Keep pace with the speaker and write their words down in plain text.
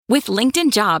With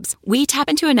LinkedIn Jobs, we tap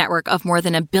into a network of more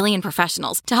than 1 billion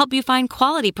professionals to help you find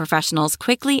quality professionals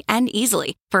quickly and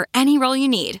easily for any role you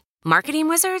need. Marketing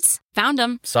wizards? Found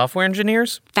them. Software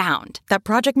engineers? Found. That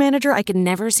project manager I could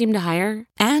never seem to hire?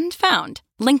 And found.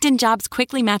 LinkedIn Jobs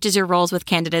quickly matches your roles with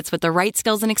candidates with the right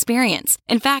skills and experience.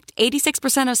 In fact,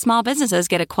 86% of small businesses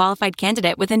get a qualified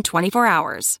candidate within 24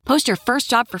 hours. Post your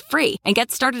first job for free and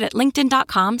get started at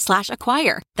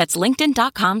linkedin.com/acquire. That's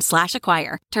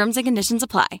linkedin.com/acquire. Terms and conditions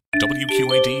apply.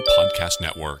 WQAD Podcast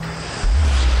Network.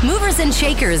 Movers and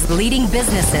shakers leading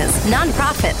businesses,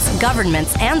 nonprofits,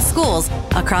 governments, and schools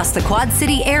across the Quad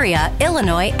City area,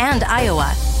 Illinois, and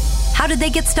Iowa. How did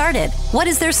they get started? What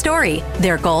is their story?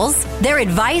 Their goals? Their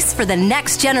advice for the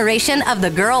next generation of the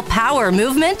girl power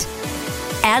movement?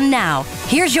 And now,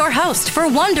 here's your host for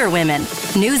Wonder Women,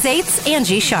 News 8's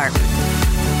Angie Sharp.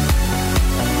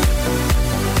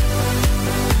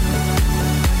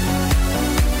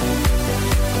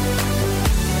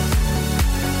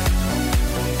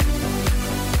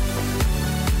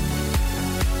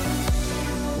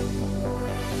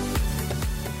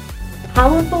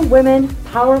 Powerful women,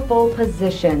 powerful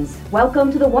positions.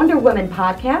 Welcome to the Wonder Women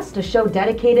podcast, a show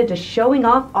dedicated to showing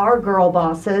off our girl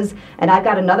bosses. And I've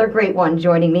got another great one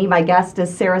joining me. My guest is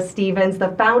Sarah Stevens, the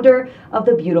founder of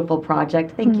the Beautifull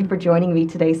Project. Thank you for joining me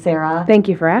today, Sarah. Thank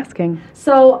you for asking.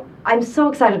 So I'm so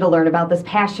excited to learn about this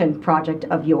passion project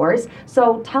of yours.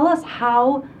 So tell us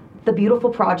how the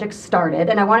Beautifull Project started,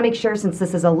 and I want to make sure, since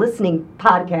this is a listening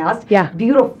podcast,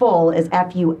 Beautifull is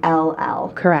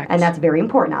F-U-L-L. Correct. And that's very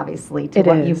important, obviously, to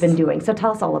what you've been doing. So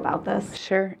tell us all about this.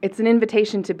 Sure. It's an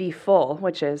invitation to be full,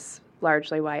 which is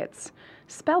largely why it's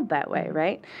spelled that way,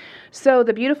 right? So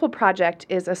the Beautifull Project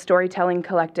is a storytelling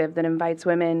collective that invites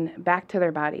women back to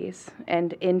their bodies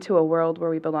and into a world where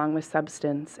we belong with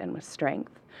substance and with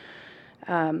strength.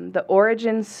 The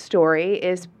origin story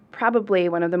is probably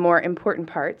one of the more important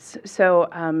parts. So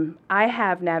I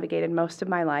have navigated most of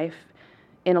my life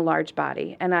in a large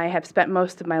body, and I have spent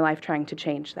most of my life trying to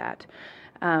change that.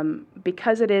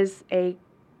 Because it is a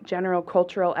general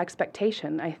cultural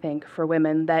expectation, I think, for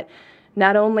women that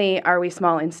not only are we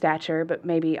small in stature, but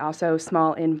maybe also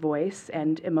small in voice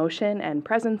and emotion and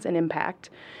presence and impact.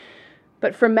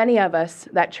 But for many of us,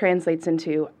 that translates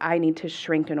into, I need to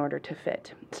shrink in order to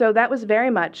fit. So that was very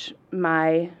much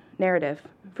my narrative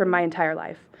for my entire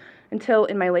life until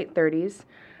in my late 30s.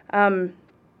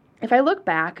 If I look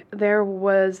back, there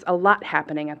was a lot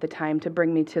happening at the time to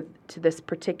bring me to this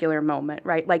particular moment,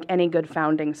 right? Like any good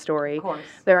founding story, Of course.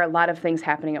 there are a lot of things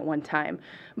happening at one time.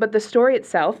 But the story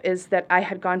itself is that I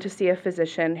had gone to see a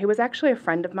physician who was actually a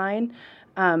friend of mine.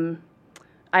 I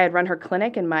had run her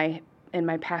clinic in my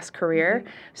past career.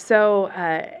 So,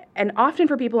 and often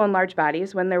for people in large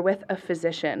bodies, when they're with a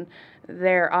physician,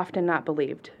 they're often not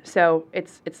believed. So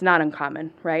it's not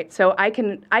uncommon, right? So I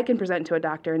can present to a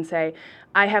doctor and say,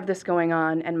 I have this going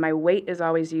on, and my weight is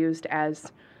always used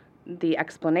as the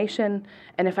explanation.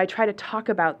 And if I try to talk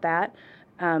about that,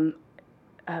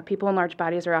 people in large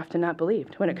bodies are often not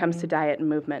believed when it comes to diet and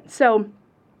movement. So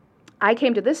I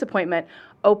came to this appointment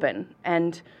open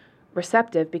and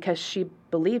receptive because she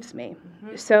believes me.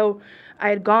 So I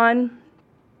had gone,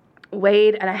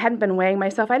 weighed, and I hadn't been weighing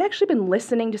myself. I'd actually been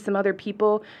listening to some other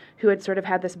people who had sort of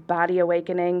had this body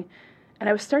awakening, and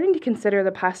I was starting to consider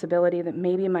the possibility that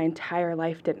maybe my entire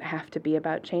life didn't have to be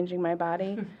about changing my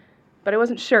body. But I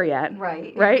wasn't sure yet.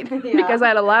 Right. Right? Yeah. Because I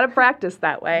had a lot of practice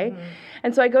that way.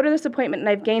 And so I go to this appointment, and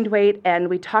I've gained weight, and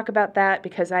we talk about that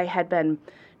because I had been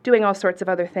doing all sorts of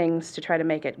other things to try to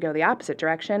make it go the opposite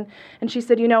direction. And she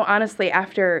said, you know, honestly,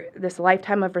 after this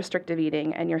lifetime of restrictive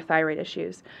eating and your thyroid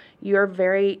issues, you're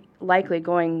very likely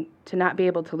going to not be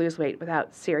able to lose weight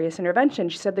without serious intervention.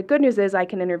 She said, the good news is I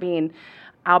can intervene.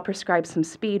 I'll prescribe some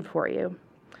speed for you,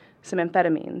 some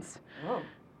amphetamines. Oh.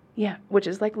 Yeah, which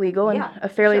is like legal and Yeah, a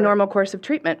fairly sure. normal course of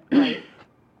treatment. Right.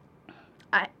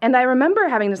 I remember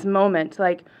having this moment,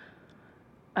 like,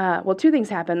 two things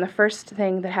happened. The first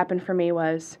thing that happened for me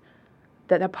was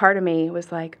that a part of me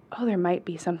was like, oh, there might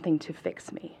be something to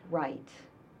fix me. Right.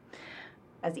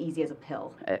 As easy as a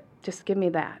pill. Just give me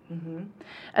that.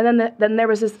 And then there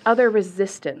was this other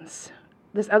resistance,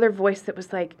 this other voice that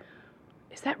was like,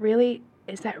 is that really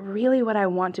what I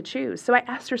want to choose? So I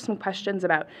asked her some questions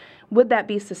about, would that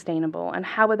be sustainable and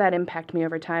how would that impact me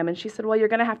over time? And she said, well, you're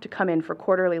going to have to come in for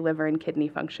quarterly liver and kidney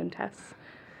function tests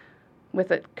with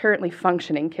a currently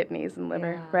functioning kidneys and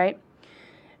liver, right?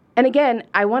 And again,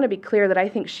 I want to be clear that I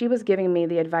think she was giving me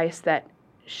the advice that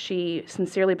she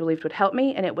sincerely believed would help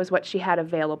me, and it was what she had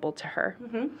available to her.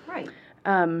 Right.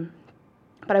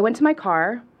 But I went to my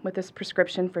car with this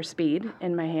prescription for speed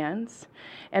in my hands,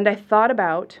 and I thought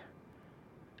about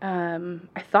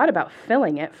I thought about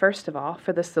filling it, first of all,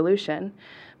 for the solution.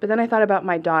 But then I thought about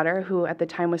my daughter, who at the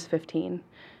time was 15.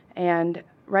 And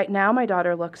right now, my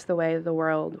daughter looks the way the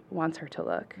world wants her to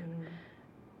look.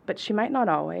 But she might not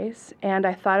always. And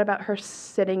I thought about her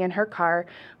sitting in her car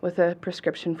with a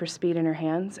prescription for speed in her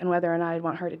hands and whether or not I'd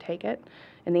want her to take it.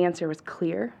 And the answer was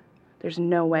clear. There's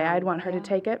no way I'd want her to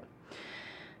take it.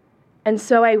 And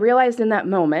so I realized in that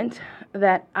moment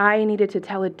that I needed to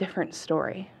tell a different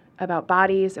story about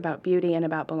bodies, about beauty, and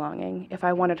about belonging if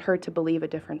I wanted her to believe a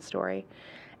different story.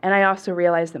 And I also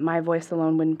realized that my voice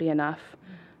alone wouldn't be enough,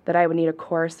 that I would need a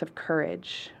chorus of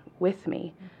courage with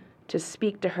me to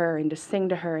speak to her and to sing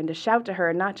to her and to shout to her,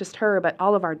 and not just her, but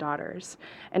all of our daughters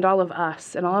and all of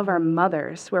us and all of our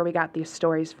mothers where we got these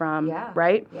stories from,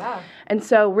 right? Yeah. And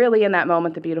so really in that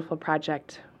moment, the Beautifull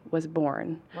Project was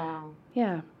born. Wow.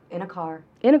 Yeah. In a car.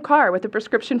 In a car with a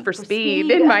prescription for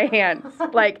speed in my hands.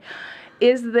 Like,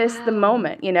 is this the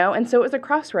moment, you know? And so it was a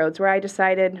crossroads where I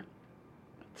decided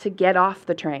to get off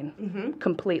the train,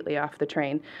 completely off the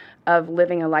train, of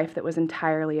living a life that was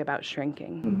entirely about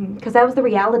shrinking. Because that was the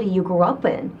reality you grew up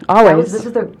in. Always. This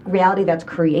is the reality that's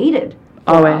created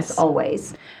for Always. us,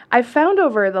 always. I've found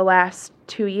over the last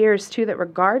 2 years, too, that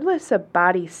regardless of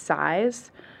body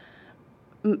size,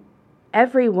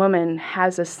 every woman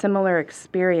has a similar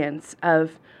experience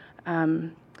of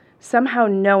somehow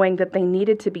knowing that they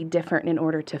needed to be different in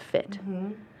order to fit.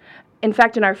 In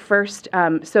fact, in our first,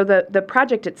 so the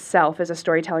project itself is a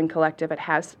storytelling collective. It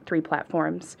has 3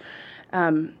 platforms,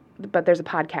 but there's a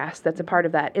podcast that's a part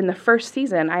of that. In the first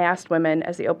season, I asked women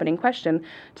as the opening question,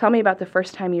 tell me about the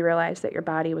first time you realized that your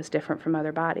body was different from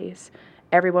other bodies.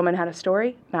 Every woman had a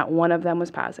story. Not one of them was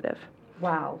positive.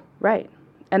 Wow. Right.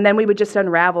 And then we would just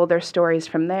unravel their stories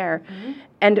from there.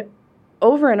 And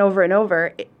over and over and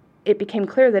over, it became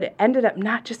clear that it ended up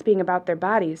not just being about their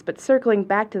bodies, but circling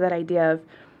back to that idea of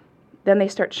then they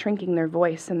start shrinking their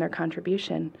voice and their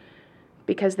contribution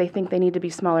because they think they need to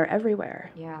be smaller everywhere.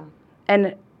 Yeah.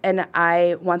 And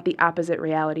I want the opposite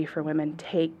reality for women.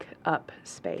 Take up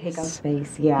space. Take up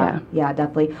space, yeah,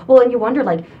 definitely. Well, and you wonder,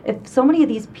 like, if so many of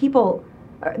these people,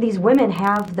 these women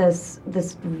have this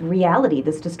reality,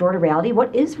 this distorted reality,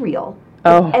 what is real?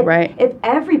 Right. If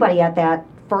everybody at that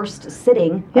first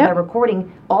sitting of that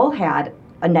recording all had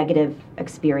a negative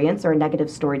experience or a negative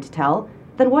story to tell,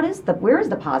 then where is the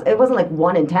positive? It wasn't like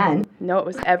 1 in 10. No, it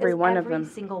was every one of them.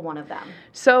 Every single one of them.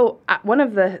 So one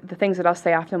of the things that I'll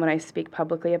say often when I speak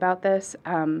publicly about this,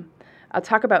 I'll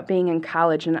talk about being in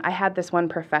college, and I had this one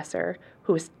professor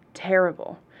who was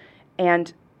terrible,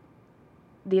 and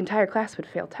the entire class would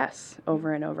fail tests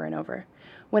over and over and over.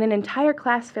 When an entire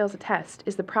class fails a test,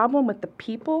 is the problem with the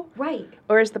people? Right.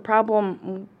 Or is the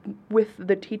problem with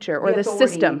the teacher or the authority.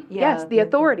 system? Yeah, yes, the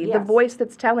authority, yes. the voice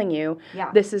that's telling you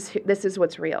this is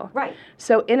what's real. Right.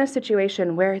 So in a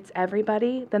situation where it's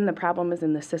everybody, then the problem is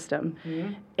in the system.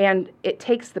 And it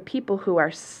takes the people who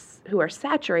are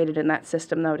saturated in that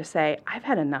system, though, to say, I've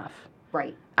had enough.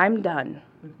 Right. I'm done.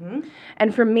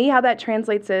 And for me, how that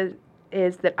translates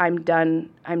is that I'm done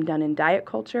in diet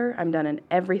culture. I'm done in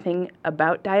everything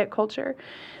about diet culture.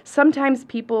 Sometimes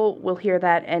people will hear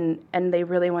that and they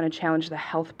really want to challenge the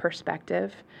health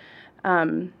perspective.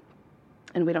 And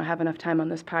we don't have enough time on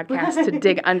this podcast to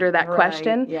dig under that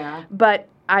question. Yeah. But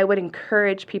I would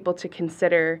encourage people to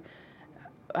consider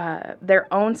their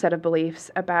own set of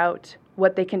beliefs about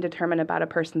what they can determine about a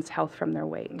person's health from their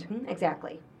weight.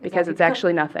 Exactly. Because it's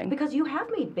actually nothing. Because you have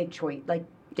made big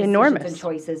enormous and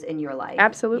choices in your life.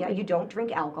 Absolutely. Yeah, you don't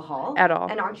drink alcohol at all.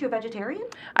 And aren't you a vegetarian?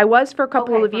 I was for a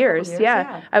couple of years.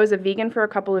 Yeah. I was a vegan for a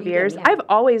couple of years. Yeah.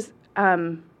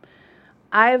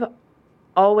 I've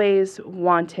always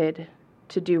wanted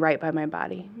to do right by my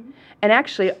body. And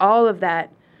actually all of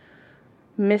that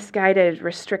misguided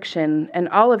restriction and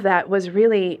all of that was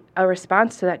really a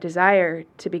response to that desire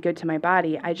to be good to my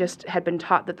body. I just had been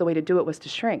taught that the way to do it was to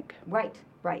shrink. Right.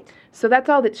 Right. So that's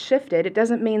all that's shifted. It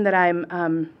doesn't mean that I'm,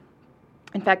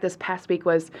 in fact, this past week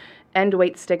was End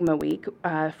Weight Stigma Week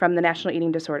from the National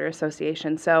Eating Disorder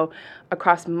Association. So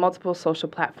across multiple social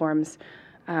platforms,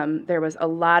 there was a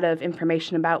lot of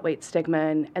information about weight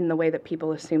stigma and the way that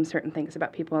people assume certain things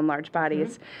about people in large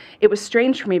bodies. It was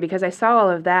strange for me because I saw all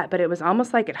of that, but it was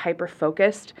almost like it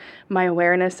hyper-focused my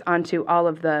awareness onto all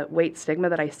of the weight stigma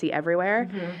that I see everywhere.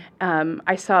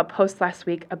 I saw a post last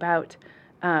week about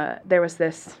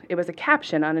it was a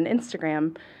caption on an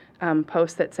Instagram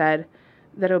post that said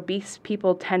that obese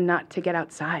people tend not to get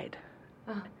outside.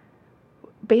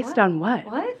 Based on what?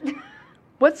 What?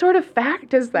 What sort of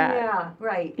fact is that? Yeah,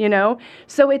 right. You know?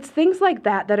 So it's things like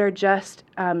that that are just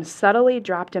subtly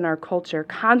dropped in our culture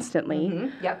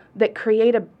constantly that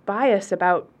create a bias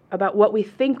about about what we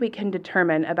think we can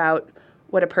determine about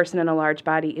what a person in a large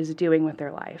body is doing with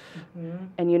their life.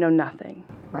 And you know nothing.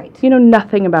 Right. You know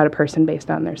nothing about a person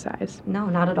based on their size. No,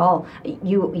 not at all.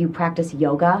 You practice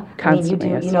yoga. Constantly,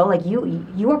 you do, yes. you know, like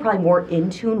you are probably more in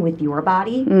tune with your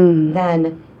body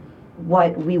than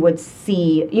what we would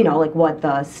see, you know, like what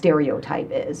the stereotype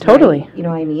is. Totally. Right? You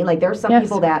know what I mean? Like there's some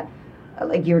people that,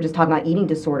 like you were just talking about eating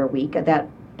disorder week, that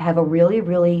have a really,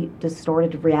 really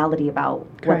distorted reality about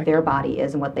what their body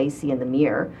is and what they see in the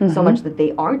mirror, so much that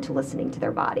they aren't listening to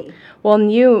their body. Well,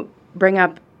 and you bring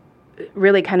up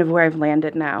really kind of where I've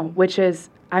landed now, which is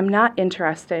I'm not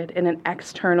interested in an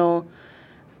external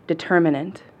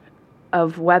determinant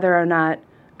of whether or not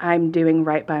I'm doing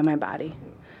right by my body.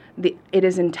 It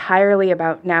is entirely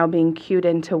about now being cued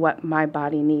into what my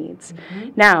body needs.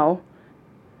 Now,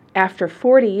 after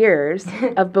 40 years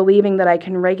of believing that I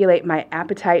can regulate my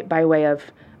appetite by way of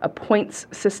a points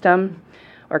system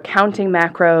or counting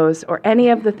macros or any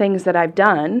of the things that I've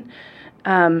done,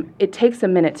 it takes a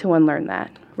minute to unlearn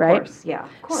that, right? Of course, yeah,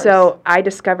 of course. So I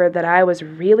discovered that I was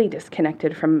really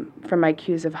disconnected from my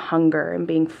cues of hunger and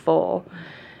being full.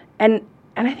 And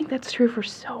I think that's true for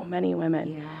so many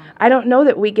women. Yeah. I don't know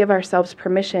that we give ourselves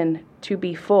permission to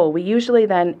be full. We usually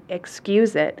then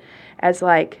excuse it as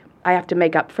like, I have to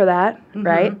make up for that,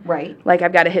 right? Right. Like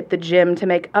I've got to hit the gym to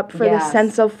make up for the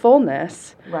sense of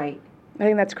fullness. Right. I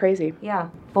think that's crazy. Yeah.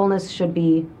 Fullness should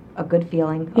be a good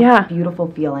feeling, Yeah. a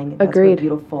beautiful feeling. That's Agreed. where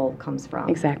beautiful comes from.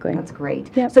 Exactly. That's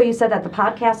great. Yep. So you said that the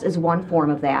podcast is one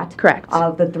form of that. Correct.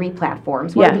 Of the 3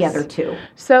 platforms. What are the Yes. other 2?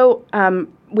 So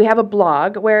we have a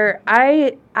blog where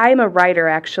I'm a writer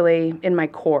actually in my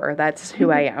core. That's who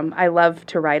I am. I love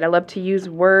to write. I love to use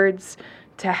words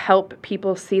to help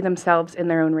people see themselves in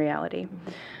their own reality.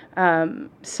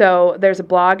 So there's a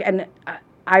blog, and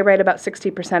I write about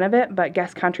 60% of it, but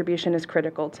guest contribution is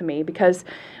critical to me because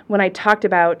when I talked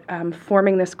about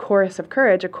forming this chorus of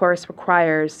courage, a chorus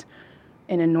requires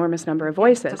an enormous number of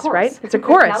voices, right? It's a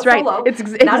chorus, right? Solo. It's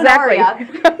Not exactly an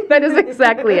aria. that is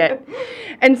exactly it.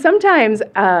 And sometimes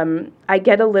I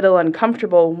get a little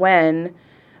uncomfortable when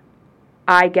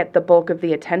I get the bulk of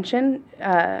the attention,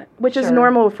 which is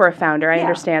normal for a founder. I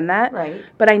understand that. Right.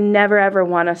 But I never, ever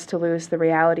want us to lose the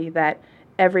reality that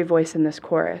every voice in this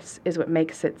chorus is what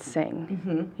makes it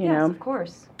sing. You know? Of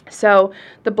course. So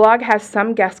the blog has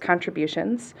some guest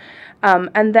contributions.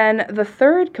 And then the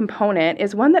third component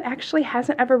is one that actually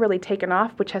hasn't ever really taken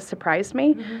off, which has surprised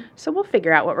me. So we'll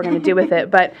figure out what we're going to do with it.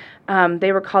 But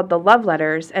they were called the love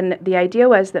letters. And the idea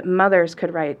was that mothers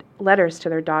could write letters to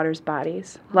their daughters'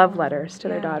 bodies, love letters to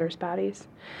their daughters' bodies.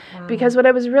 Because what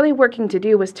I was really working to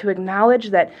do was to acknowledge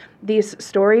that these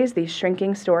stories, these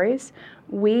shrinking stories,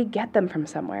 we get them from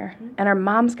somewhere, and our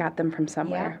moms got them from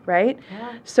somewhere, right?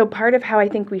 Yeah. So part of how I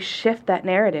think we shift that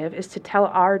narrative is to tell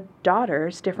our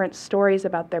daughters different stories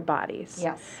about their bodies.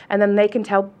 Yes. And then they can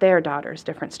tell their daughters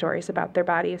different stories about their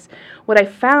bodies. What I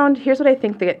found, here's what I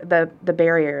think the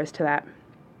barrier is to that.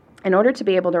 In order to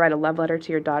be able to write a love letter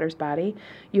to your daughter's body,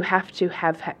 you have to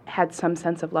have had some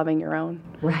sense of loving your own.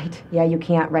 Right. Yeah, you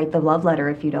can't write the love letter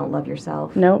if you don't love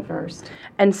yourself first.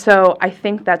 And so I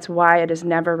think that's why it has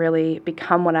never really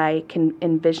become what I can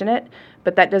envision it,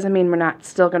 but that doesn't mean we're not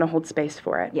still going to hold space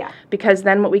for it. Yeah. Because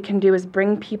then what we can do is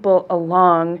bring people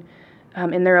along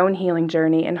in their own healing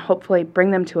journey and hopefully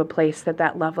bring them to a place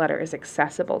that love letter is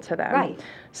accessible to them. Right.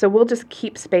 So we'll just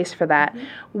keep space for that.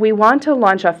 We want to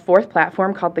launch a 4th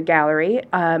platform called The Gallery,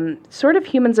 sort of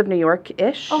Humans of New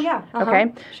York-ish. Oh, yeah.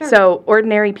 Okay? Sure. So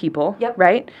ordinary people, Yep.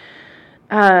 right?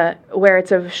 Where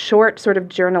it's a short sort of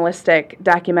journalistic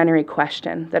documentary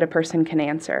question that a person can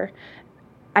answer.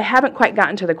 I haven't quite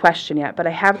gotten to the question yet, but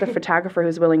I have the photographer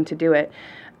who's willing to do it.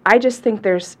 I just think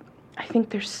there's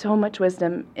so much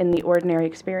wisdom in the ordinary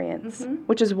experience,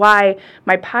 which is why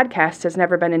my podcast has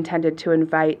never been intended to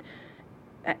invite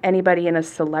anybody in a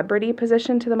celebrity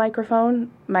position to the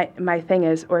microphone. My thing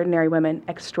is ordinary women,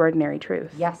 extraordinary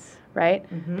truth. Yes. Right?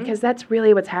 Because that's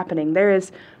really what's happening. There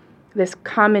is this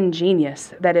common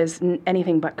genius that is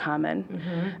anything but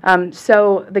common.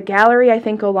 So the gallery, I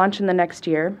think, will launch in the next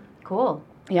year. Cool.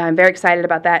 Yeah, I'm very excited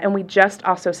about that. And we just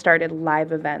also started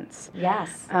live events.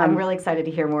 Yes. I'm really excited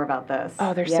to hear more about this.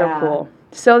 Oh, they're so cool.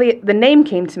 So the name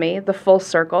came to me, the full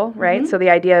circle, right? So the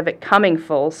idea of it coming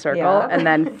full circle and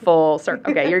then full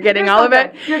circle. Okay, you're getting all of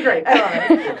it? You're great. I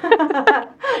love it.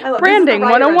 I love Branding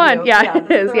 101. Yeah, it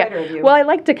is. Yeah. Well, I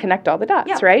like to connect all the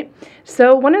dots, right?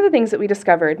 So one of the things that we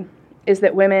discovered is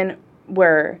that women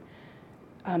were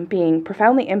being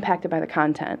profoundly impacted by the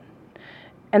content.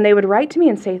 And they would write to me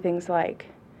and say things like,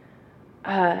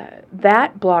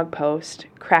 that blog post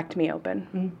cracked me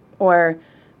open. Or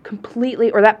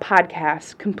completely, or that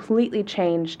podcast completely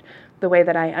changed the way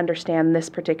that I understand this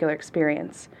particular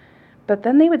experience. But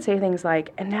then they would say things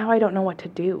like, and now I don't know what to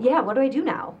do. Yeah, what do I do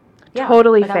now? Yeah.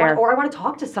 Totally like fair. I want to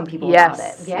talk to some people yes,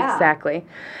 about it. Yeah, exactly.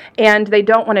 And they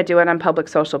don't want to do it on public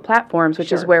social platforms,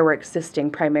 which is Sure. where we're existing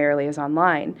primarily, is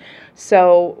online.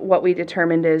 So what we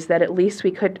determined is that at least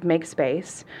we could make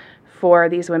space for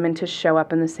these women to show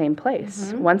up in the same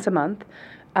place once a month.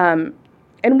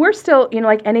 And we're still,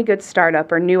 like any good startup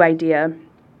or new idea,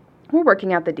 we're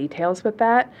working out the details with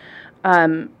that.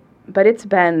 But it's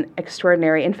been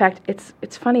extraordinary. In fact,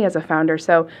 it's funny as a founder.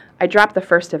 So I dropped the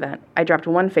first event. I dropped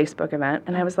one Facebook event,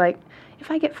 and I was like,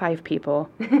 if I get 5 people,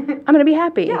 I'm going to be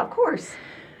happy. Yeah, of course.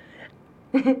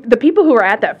 The people who were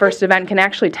at that first event can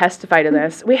actually testify to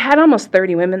this. We had almost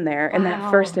 30 women there in that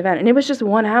first event, and it was just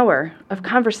 1 hour of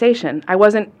conversation. I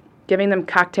wasn't giving them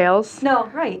cocktails. No,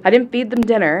 right. I didn't feed them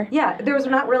dinner. Yeah, there was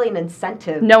not really an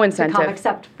incentive. No to incentive. come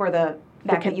except for the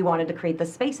fact that you wanted to create the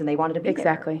space and they wanted to be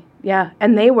Exactly. Yeah.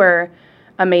 And they were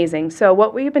amazing. So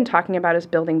what we've been talking about is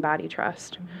building body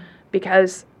trust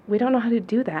because we don't know how to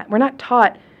do that. We're not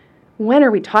taught. When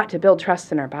are we taught to build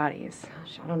trust in our bodies?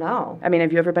 Gosh, I don't know. I mean,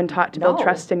 have you ever been taught to build No.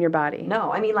 trust in your body?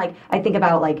 No, I mean, like, I think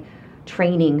about, like,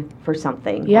 training for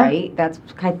something, Yeah. right? That's,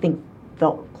 I think,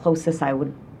 the closest I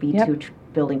would be Yep. to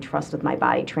building trust with my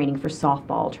body, training for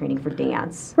softball, training for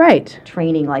dance, Right.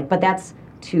 training, like, but that's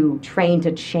to train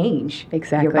to change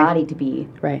Exactly. your body to be,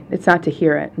 Right. It's not to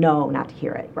hear it. no, not to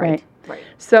hear it, right? Right.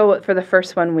 So for the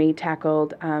first one, we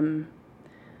tackled,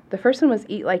 the first one was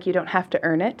eat like you don't have to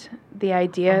earn it. The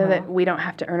idea that we don't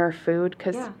have to earn our food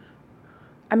because, Yeah.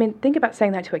 I mean, think about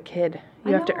saying that to a kid.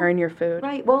 You I have to know. earn your food.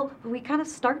 Right. Well, we kind of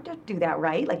start to do that,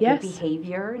 right? Like Yes. the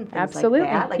behavior and things Absolutely.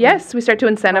 like that. Like Yes, we start to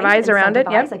incentivize right, around it.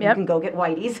 incentivize, Yep, like yep. you can go get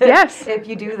Whitey's Yes. if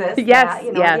you do this. Yes,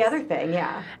 That, yes. the other thing,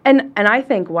 yeah. And I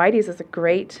think Whitey's is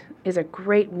a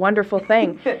great, wonderful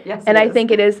thing. Yes, and it I is. think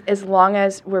it is as long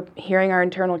as we're hearing our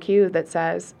internal cue that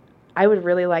says, I would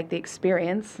really like the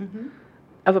experience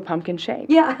of a pumpkin shake.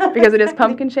 Yeah. Because it is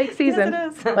pumpkin shake season.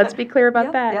 Yes, it is. Let's be clear about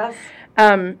Yep, that. Yes.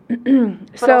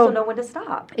 But So also know when to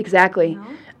stop. exactly. know?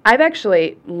 I've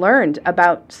actually learned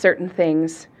about certain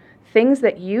things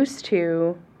that used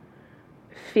to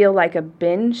feel like a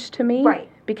binge to me. Right.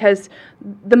 Because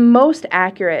the most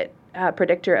accurate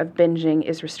predictor of binging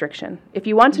is restriction. If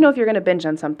you want to know if you're going to binge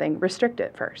on something, restrict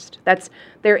it first.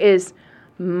 There is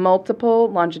multiple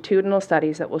longitudinal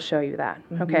studies that will show you that,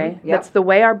 okay? Yep. That's the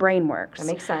way our brain works. That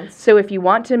makes sense. So if you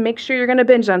want to make sure you're going to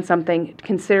binge on something,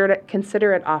 consider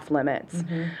it off limits.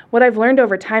 What I've learned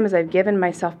over time is I've given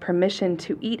myself permission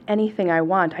to eat anything I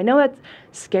want. I know that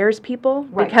scares people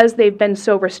Right. because they've been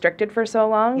so restricted for so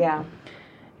long. Yeah.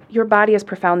 Your body is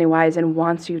profoundly wise and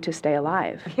wants you to stay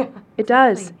alive. It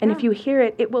does. And if you hear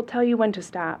it, it will tell you when to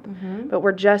stop.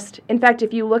 But in fact,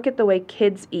 if you look at the way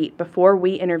kids eat before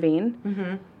we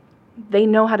intervene, they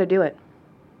know how to do it.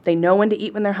 They know when to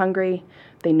eat when they're hungry.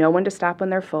 They know when to stop when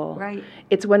they're full. Right.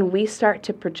 It's when we start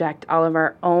to project all of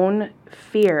our own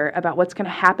fear about what's going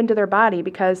to happen to their body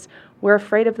because we're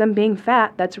afraid of them being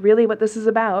fat. That's really what this is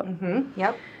about.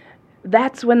 Yep.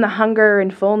 That's when the hunger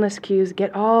and fullness cues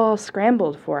get all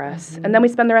scrambled for us. And then we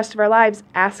spend the rest of our lives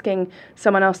asking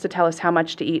someone else to tell us how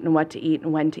much to eat and what to eat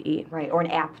and when to eat. Right. Or an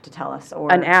app to tell us.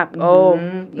 Or An app.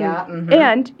 Yeah.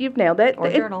 And you've nailed it. Or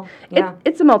a journal. Yeah.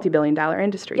 It's a multi-billion-dollar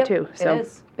industry, Yep, too. So it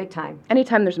is. Big time.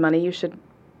 anytime there's money, you should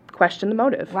question the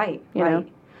motive. Right. You right. know?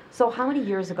 So how many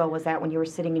years ago was that when you were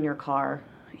sitting in your car?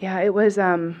 Yeah, it was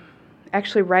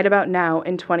actually right about now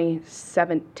in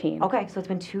 2017. Okay, so it's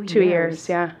been 2 years. 2 years,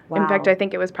 yeah. Wow. In fact, I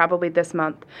think it was probably this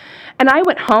month. And I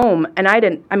went home and I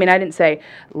didn't say,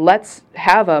 let's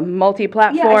have a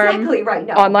multi-platform Yeah, exactly, right,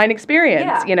 no. online experience,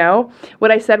 Yeah. you know?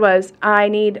 What I said was,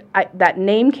 that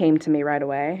name came to me right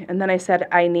away. And then I said,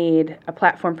 I need a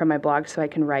platform for my blog so I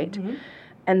can write.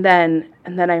 And then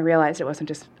I realized it wasn't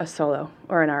just a solo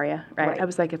or an aria, right? I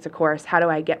was like, it's a chorus. How do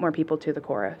I get more people to the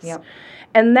chorus? Yep.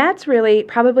 And that's really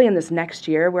probably in this next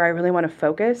year where I really want to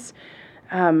focus.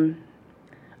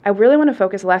 I really want to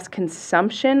focus less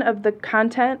consumption of the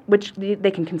content, which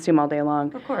they can consume all day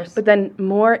long. Of course. But then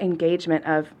more engagement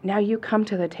of, now you come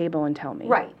to the table and tell me.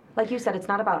 Right. Like you said, it's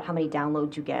not about how many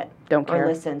downloads you get. Don't care. Or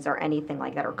listens or anything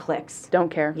like that or clicks. Don't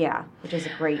care. Yeah, which is a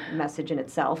great message in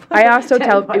itself. I also to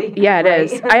tell, anybody, yeah, it right?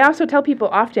 is. I also tell people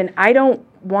often, I don't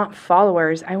want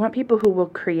followers. I want people who will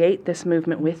create this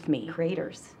movement with me.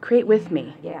 Creators. Create with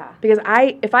me. Yeah. Because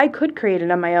if I could create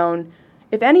it on my own,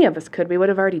 if any of us could, we would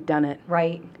have already done it.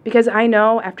 Right. Because I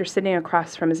know after sitting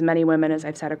across from as many women as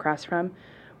I've sat across from,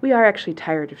 we are actually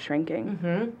tired of shrinking.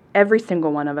 Mm-hmm. Every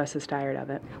single one of us is tired of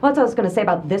it. Well, that's what I was going to say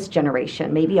about this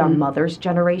generation. Maybe our mother's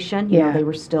generation, you know, they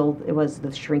were still, it was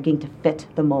the shrinking to fit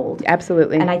the mold.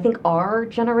 Absolutely. And I think our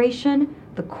generation,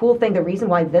 the cool thing, the reason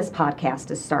why this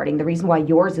podcast is starting, the reason why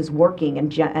yours is working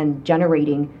and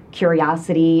generating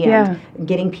curiosity and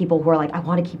getting people who are like, I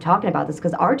want to keep talking about this,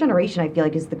 because our generation, I feel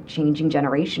like, is the changing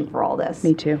generation for all this.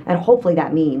 Me too. And hopefully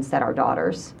that means that our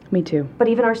daughters. Me too. But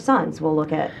even our sons will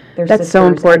look at their That's sisters so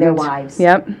important. and their wives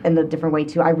in the different way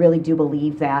too. I really do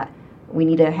believe that we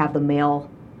need to have the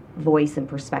male voice and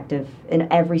perspective in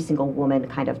every single woman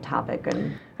kind of topic.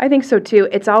 And I think so too.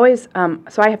 It's always,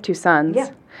 so I have 2 sons. Yeah.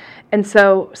 And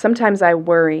so sometimes I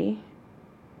worry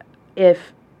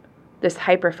if this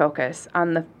hyper focus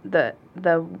on the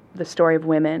story of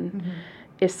women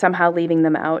is somehow leaving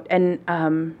them out.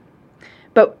 And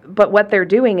but what they're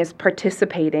doing is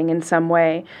participating in some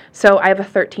way. So I have a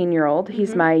 13-year-old.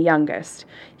 He's my youngest.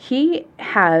 He's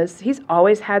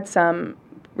always had some,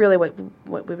 really what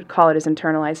we would call it is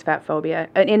internalized fat phobia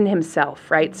in himself,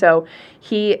 right? So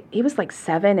he was like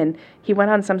 7, and he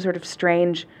went on some sort of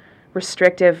strange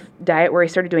restrictive diet where he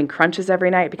started doing crunches every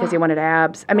night because he wanted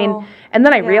abs. I mean, and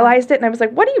then I realized it, and I was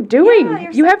like, what are you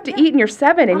doing? You have to eat, and you're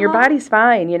 7, and your body's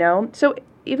fine, you know? So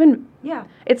even,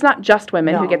 it's not just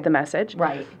women who get the message.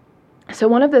 Right. So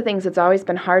one of the things that's always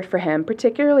been hard for him,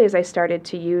 particularly as I started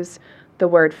to use the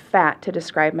word fat to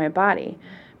describe my body,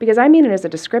 because I mean it as a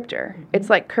descriptor. It's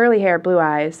like curly hair, blue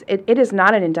eyes. It is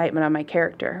not an indictment on my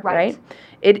character, right?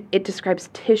 It describes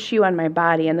tissue on my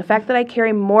body and the fact that I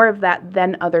carry more of that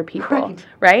than other people,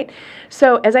 right?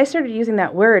 So as I started using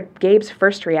that word, Gabe's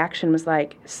first reaction was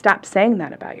like, stop saying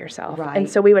that about yourself. Right. And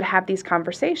so we would have these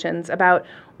conversations about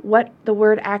what the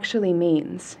word actually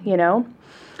means, you know?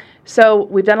 So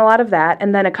we've done a lot of that.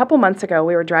 And then a couple months ago,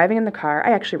 we were driving in the car.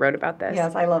 I actually wrote about this.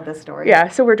 Yes, I love this story. Yeah,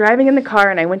 so we're driving in the car,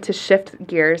 and I went to shift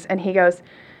gears, and he goes,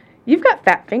 you've got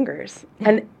fat fingers.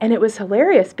 And it was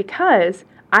hilarious because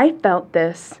I felt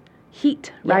this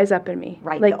heat rise up in me.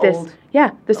 Right, like the this, old,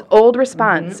 this old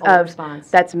response old of, response.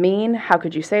 That's mean, how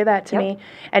could you say that to me?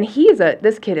 And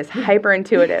this kid is hyper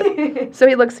intuitive. So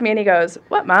he looks at me and he goes,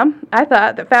 what, Mom? I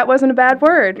thought that fat wasn't a bad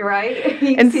word. You're right.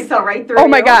 He saw right through Oh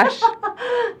my gosh.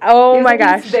 Oh my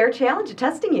gosh. Their challenge,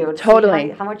 testing you.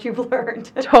 Totally. How much you've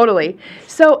learned. Totally.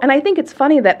 So, and I think it's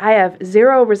funny that I have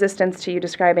zero resistance to you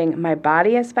describing my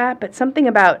body as fat, but something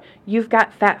about you've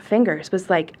got fat fingers was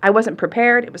like, I wasn't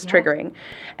prepared. It was triggering.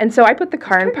 And so I put the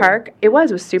car in park. It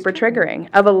was super triggering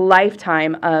of a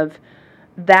lifetime of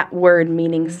that word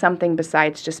meaning something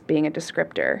besides just being a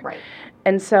descriptor. Right.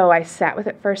 And so I sat with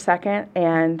it for a second,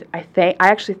 and I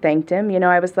actually thanked him. You know,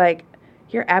 I was like,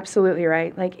 you're absolutely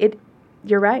right. Like,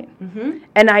 you're right. Mm-hmm.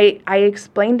 And I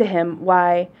explained to him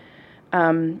why.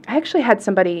 I actually had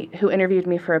somebody who interviewed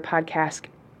me for a podcast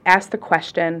ask the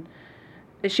question.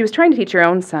 She was trying to teach her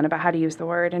own son about how to use the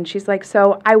word, and she's like,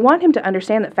 so I want him to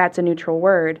understand that fat's a neutral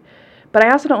word, but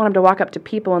I also don't want him to walk up to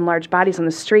people in large bodies on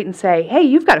the street and say, hey,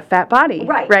 you've got a fat body.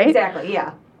 Right? Exactly,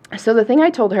 yeah. So the thing I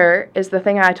told her is the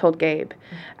thing I told Gabe.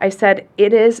 I said,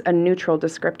 it is a neutral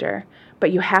descriptor,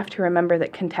 but you have to remember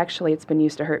that contextually it's been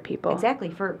used to hurt people.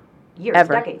 Exactly, for years,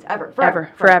 decades,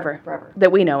 forever.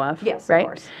 That we know of. Yes, right? Of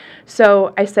course.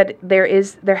 So I said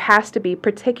there has to be,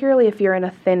 particularly if you're in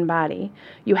a thin body,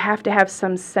 you have to have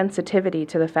some sensitivity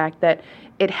to the fact that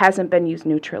it hasn't been used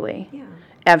neutrally. Yeah.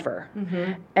 Ever.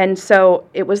 Mm-hmm. And so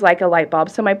it was like a light bulb.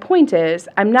 So my point is,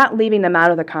 I'm not leaving them out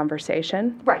of the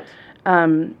conversation. Right.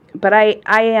 But I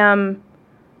am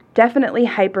definitely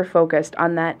hyper-focused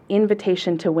on that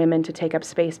invitation to women to take up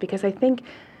space, because I think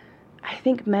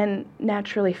men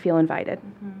naturally feel invited.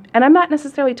 Mm-hmm. And I'm not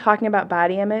necessarily talking about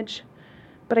body image,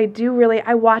 but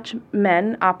I watch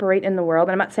men operate in the world,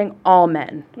 and I'm not saying all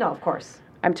men. No, of course.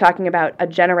 I'm talking about a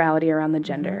generality around the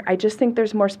gender. Mm-hmm. I just think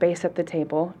there's more space at the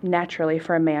table, naturally,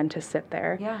 for a man to sit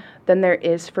there than there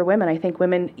is for women. I think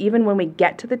women, even when we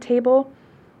get to the table,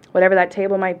 whatever that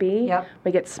table might be,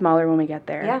 we get smaller when we get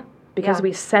there. Yeah. Because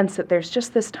we sense that there's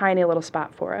just this tiny little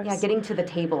spot for us. Yeah, getting to the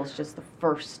table is just the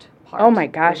first part. Oh my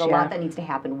gosh, There's a lot that needs to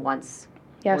happen once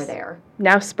we're there.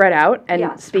 Now spread out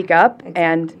and speak up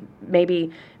and maybe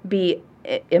be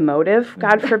emotive,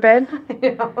 God forbid.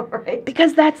 Right.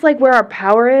 Because that's like where our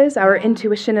power is, our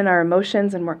intuition and our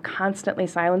emotions, and we're constantly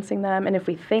silencing them. And if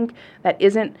we think that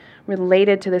isn't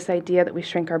related to this idea that we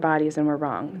shrink our bodies, and we're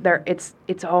wrong.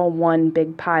 It's all one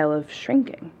big pile of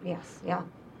shrinking. Yes, yeah.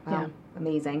 Wow. Yeah.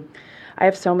 Amazing. I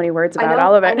have so many words about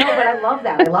all of it. I know, but I love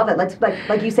that. I love it. Let's,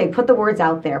 like you say, put the words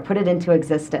out there, put it into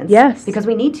existence. Yes. Because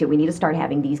we need to. We need to start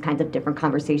having these kinds of different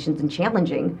conversations and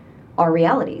challenging our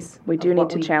realities. We do need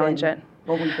to challenge it.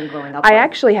 what we've been growing up I with.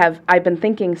 actually have. I've been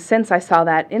thinking since I saw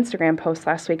that Instagram post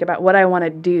last week about what I want to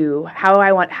do. Do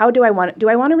I want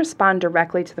to respond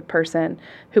directly to the person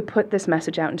who put this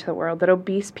message out into the world that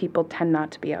obese people tend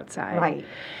not to be outside? Right.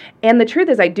 And the truth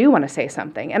is, I do want to say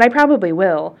something, and I probably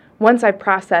will once I've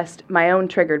processed my own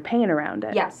triggered pain around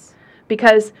it. Yes.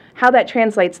 Because how that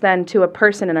translates then to a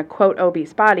person in a, quote,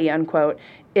 obese body, unquote,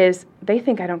 is they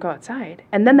think I don't go outside.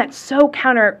 And then that's so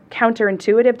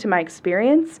counterintuitive to my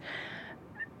experience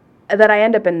that I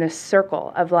end up in this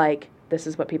circle of like, this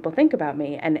is what people think about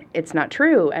me, and it's not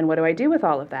true, and what do I do with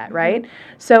all of that, right?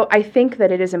 So I think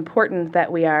that it is important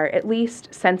that we are at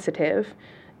least sensitive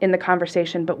in the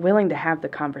conversation, but willing to have the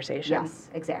conversation. Yes,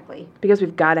 exactly. Because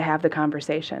we've got to have the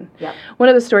conversation. Yep. One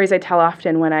of the stories I tell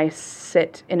often when I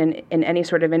sit in any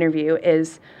sort of interview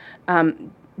is,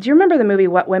 do you remember the movie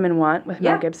What Women Want with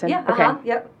Mel Gibson? Yeah, Okay.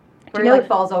 Yep. Where you he know like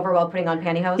falls over while putting on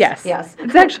pantyhose? Yes. Yes.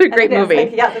 It's actually a great movie.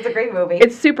 Yes, it's a great movie.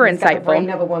 It's super He's got the insightful. brain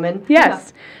of a woman.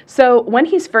 Yes. So when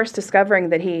he's first discovering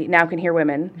that he now can hear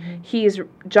women, he's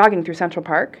jogging through Central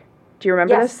Park. Do you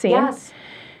remember this scene? Yes.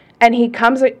 And he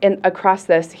comes across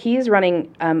this. He's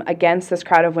running against this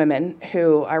crowd of women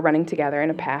who are running together in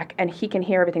a pack, and he can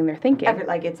hear everything they're thinking.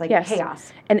 It's like Yes.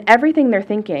 chaos. And everything they're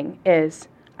thinking is,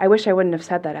 I wish I wouldn't have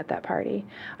said that at that party.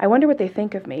 I wonder what they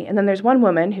think of me. And then there's one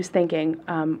woman who's thinking,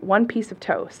 one piece of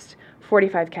toast,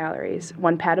 45 calories,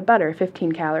 one pat of butter,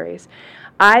 15 calories.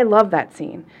 I love that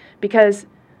scene because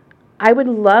I would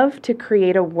love to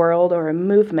create a world or a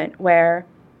movement where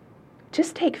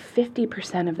just take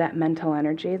 50% of that mental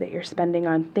energy that you're spending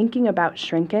on thinking about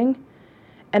shrinking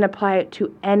and apply it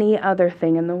to any other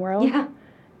thing in the world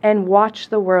and watch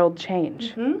the world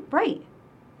change. Right.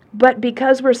 But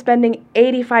because we're spending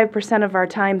 85% of our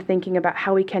time thinking about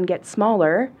how we can get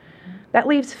smaller, that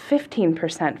leaves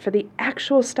 15% for the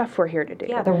actual stuff we're here to do.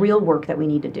 Yeah, the real work that we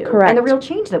need to do. Correct. And the real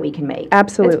change that we can make.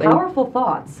 Absolutely. It's powerful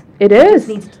thoughts. It is.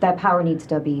 That power needs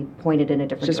to be pointed in a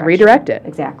different Just direction. redirect it.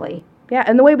 Exactly. Yeah,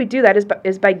 and the way we do that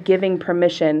is by giving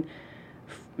permission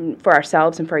for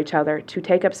ourselves and for each other to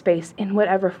take up space in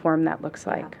whatever form that looks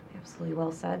like. Yeah, absolutely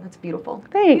well said. That's beautiful.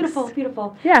 Thanks. Beautiful,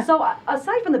 beautiful. Yeah. So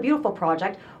aside from the Beautifull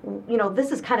project, this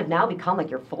has kind of now become like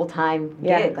your full-time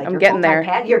gig. Like I'm your getting full-time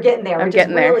there. You're getting there, I'm which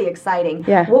getting is there. really exciting.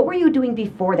 Yeah. What were you doing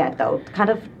before that, though? Kind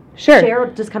of Sure. share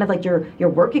just kind of like your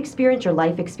work experience, your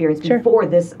life experience Sure. before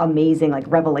this amazing like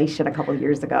revelation a couple of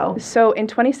years ago. So in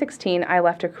 2016, I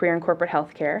left a career in corporate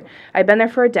healthcare. I'd been there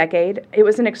for a decade. It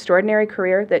was an extraordinary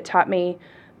career that taught me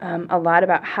a lot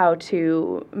about how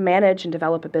to manage and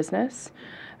develop a business.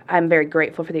 I'm very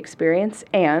grateful for the experience,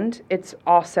 and it's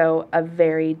also a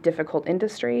very difficult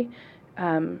industry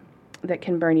that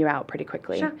can burn you out pretty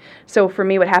quickly. Sure. So for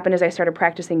me, what happened is I started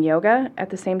practicing yoga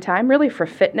at the same time, really for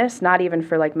fitness, not even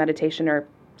for like meditation or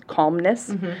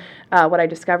calmness. What I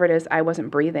discovered is I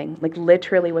wasn't breathing, like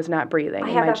literally was not breathing I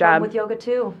in have my that job. problem with yoga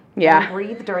too. Yeah. I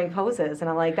breathe during poses, and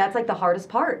I'm like, that's like the hardest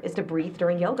part is to breathe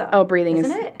during yoga. Oh, breathing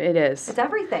isn't is it? it is. It's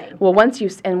everything. Well,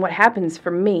 and what happens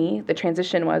for me, the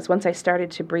transition was once I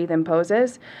started to breathe in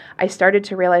poses, I started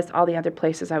to realize all the other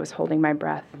places I was holding my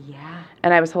breath. Yeah.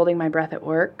 And I was holding my breath at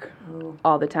work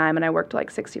all the time, and I worked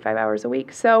like 65 hours a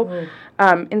week. So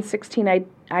in 16,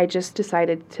 I just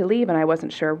decided to leave, and I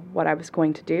wasn't sure what I was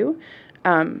going to do.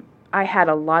 I had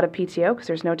a lot of PTO because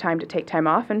there's no time to take time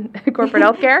off in corporate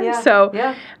healthcare. Yeah, So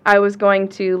yeah. I was going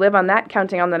to live on that,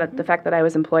 counting on the fact that I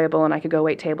was employable and I could go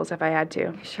wait tables if I had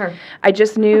to. Sure. I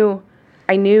just knew,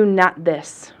 I knew not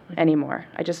this anymore.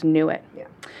 I just knew it. Yeah.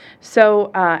 So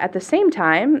at the same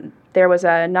time, there was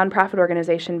a nonprofit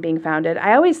organization being founded.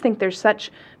 I always think there's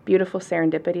such beautiful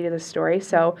serendipity to this story.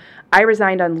 So I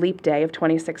resigned on Leap Day of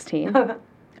 2016.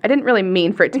 I didn't really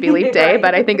mean for it to be Leap Day, Right.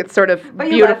 but I think it's sort of But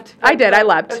you beautiful. left. I did. I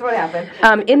left. That's what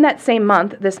happened. In that same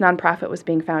month, this nonprofit was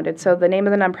being founded. So the name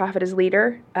of the nonprofit is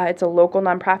Leader. It's a local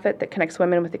nonprofit that connects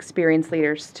women with experienced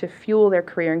leaders to fuel their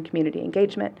career and community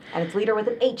engagement. And it's leader with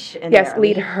an H in Yes, there.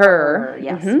 Lead Her.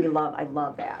 Yes, Mhm. I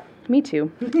love that. Me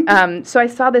too. So I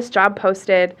saw this job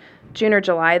posted June or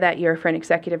July that year for an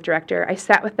executive director. I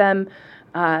sat with them.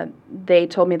 They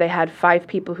told me they had 5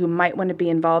 people who might want to be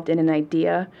involved in an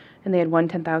idea, and they had one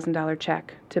 $10,000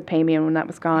 check to pay me, and when that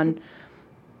was gone,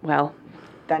 well,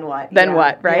 Then what? then Yeah.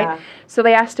 what, right? Yeah. So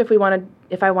they asked if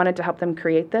I wanted to help them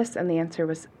create this, and the answer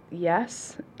was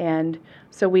yes. And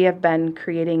so we have been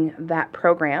creating that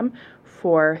program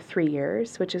for 3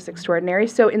 years, which is extraordinary.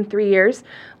 So in 3 years,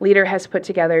 Leader has put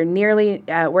together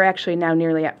we're actually now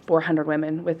nearly at 400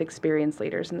 women with experienced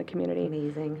leaders in the community.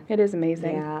 Amazing. It is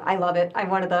amazing. Yeah, I love it.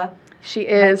 I'm one of the She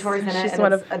is. mentors in it, She's and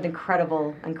one it's of an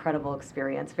incredible, incredible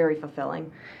experience. Very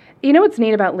fulfilling. You know what's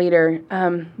neat about Leader?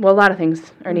 Well, a lot of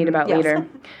things are neat about Yes. Leader.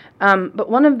 But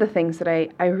one of the things that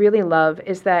I really love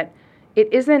is that it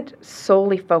isn't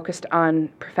solely focused on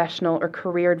professional or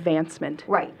career advancement.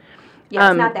 Right. Yeah,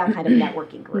 it's not that kind of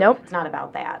networking group. Nope. It's not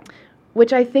about that.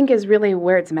 Which I think is really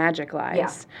where its magic lies.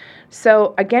 Yeah.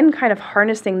 So again, kind of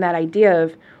harnessing that idea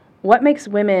of what makes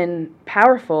women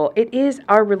powerful, it is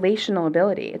our relational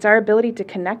ability. It's our ability to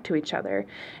connect to each other.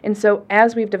 And so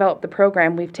as we've developed the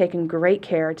program, we've taken great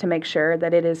care to make sure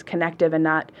that it is connective and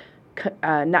not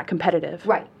competitive.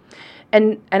 Right.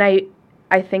 And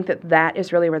I think that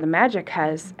is really where the magic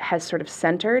has sort of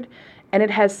centered, and it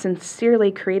has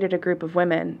sincerely created a group of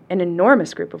women, an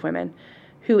enormous group of women,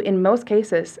 who in most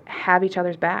cases have each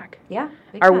other's back. Yeah.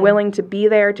 big Are time. willing to be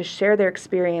there to share their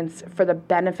experience for the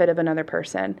benefit of another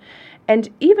person. And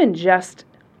even just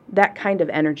that kind of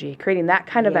energy, creating that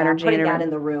kind of energy putting in a that room. in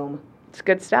the room. It's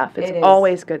good stuff. It's It is.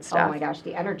 always good stuff. Oh my gosh,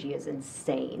 the energy is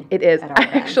insane. It is. at our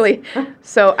events. Actually,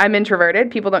 so I'm introverted.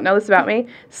 People don't know this about me.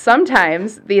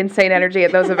 Sometimes the insane energy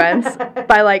at those events,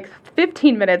 by like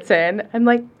 15 minutes in, I'm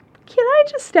like, can I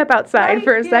just step outside Right,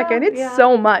 for a yeah, second? It's yeah.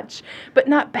 so much, but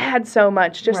not bad so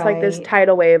much. Just like this Right.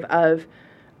 tidal wave of,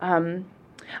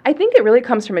 I think it really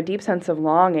comes from a deep sense of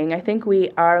longing. I think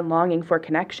we are longing for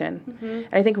connection. And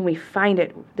I think when we find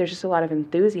it, there's just a lot of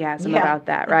enthusiasm Yeah. about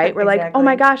that, right? We're like, oh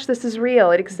my Exactly. gosh, this is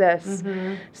real. It exists.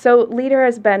 So Leader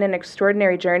has been an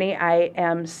extraordinary journey. I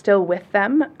am still with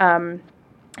them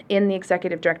in the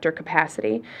executive director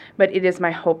capacity, but it is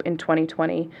my hope in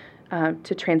 2020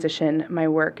 to transition my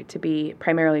work to be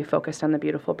primarily focused on the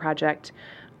Beautifull project,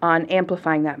 on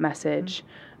amplifying that message,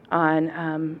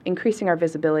 on increasing our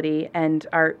visibility and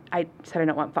I said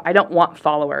I don't want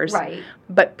followers, Right.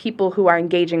 but people who are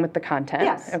engaging with the content.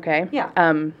 Yes. Okay. Yeah.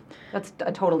 That's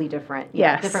a totally different,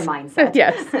 Yes. different mindset.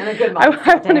 Yes. and a good I mindset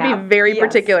want to be have. very Yes,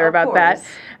 particular of about that.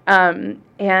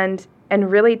 course. And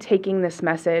really taking this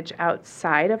message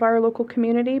outside of our local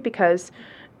community, because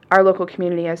our local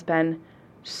community has been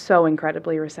so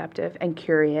incredibly receptive and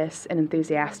curious and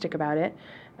enthusiastic about it.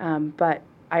 But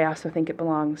I also think it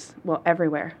belongs,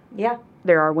 everywhere. Yeah.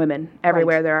 There are women.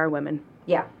 Everywhere Right. there are women.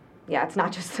 Yeah. Yeah, it's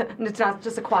not just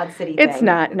a Quad City thing. It's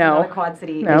not, no. Not a Quad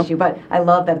City No. issue, but I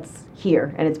love that it's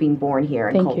here and it's being born here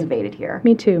and Thank you. cultivated here.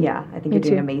 Me too. Yeah, I think Me you're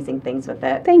doing too. amazing things with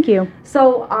it. Thank you.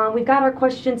 So we've got our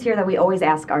questions here that we always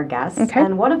ask our guests, Okay.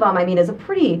 and one of them, is a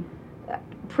pretty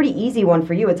easy one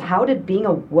for you. It's how did being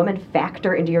a woman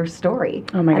factor into your story?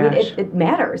 Oh my gosh. It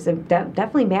matters. It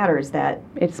definitely matters that.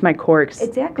 It's my core.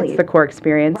 Exactly. It's the core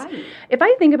experience. Right. If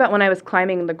I think about when I was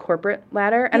climbing the corporate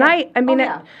ladder, and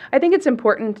Yeah. I think it's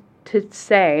important to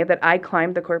say that I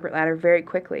climbed the corporate ladder very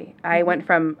quickly. I went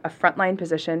from a frontline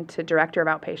position to director of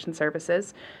outpatient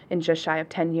services in just shy of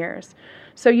 10 years.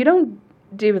 So you don't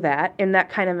do that in that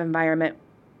kind of environment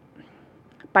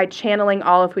by channeling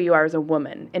all of who you are as a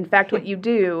woman. In fact, what you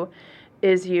do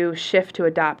is you shift to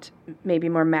adopt maybe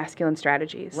more masculine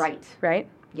strategies. Right. Right?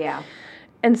 Yeah.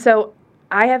 And so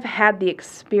I have had the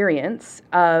experience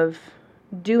of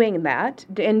doing that,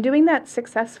 and doing that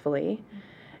successfully,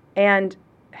 and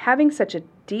having such a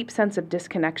deep sense of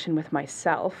disconnection with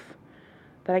myself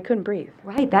that I couldn't breathe.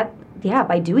 Right.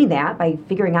 By doing that, by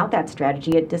figuring out that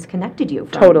strategy, it disconnected you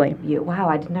from Totally. you. Wow,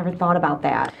 I never thought about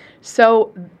that.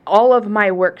 So all of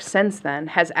my work since then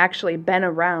has actually been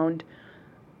around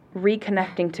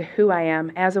reconnecting to who I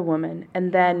am as a woman,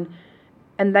 and then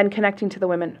connecting to the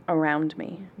women around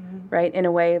me, right, in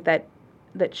a way that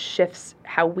shifts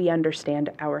how we understand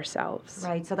ourselves.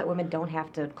 Right, so that women don't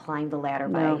have to climb the ladder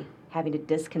No. by having to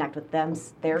disconnect with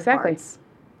their Exactly. parts.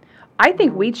 I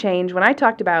think we change, when I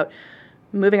talked about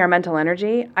moving our mental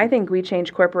energy, I think we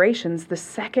change corporations the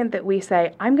second that we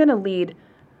say, I'm going to lead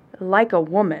like a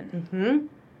woman. Mm-hmm.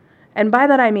 And by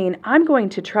that I mean, I'm going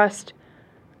to trust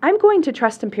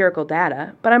empirical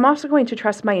data, but I'm also going to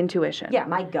trust my intuition. Yeah,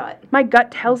 my gut. My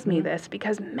gut tells me this,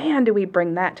 because man, do we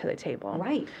bring that to the table.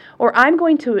 Right. Or I'm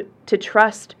going to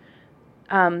trust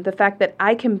the fact that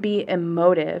I can be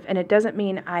emotive, and it doesn't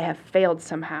mean I have failed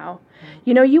somehow.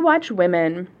 You know, you watch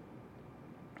women,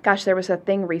 gosh, there was a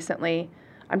thing recently,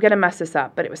 I'm going to mess this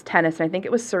up, but it was tennis, and I think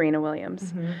it was Serena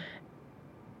Williams. Mm-hmm.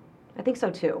 I think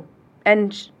so too.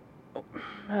 And,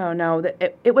 oh no,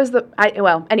 it was it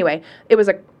was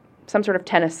some sort of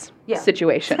tennis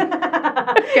situation.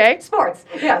 Okay? Sports.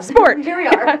 Yeah. Sport. Here we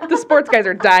are. The sports guys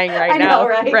are dying right I now. know,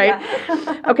 right? Right?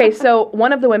 Yeah. Okay, so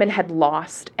one of the women had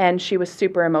lost, and she was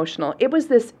super emotional. It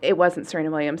wasn't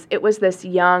Serena Williams. It was this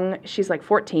young, she's like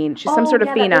 14. She's some sort of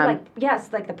phenom.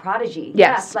 Like the prodigy.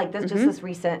 Yes. Like this, just this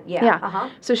recent, Yeah. Uh-huh.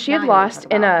 So she Now had I know what lost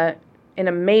you're in talking in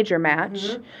a major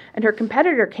match, and her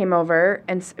competitor came over,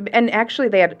 and actually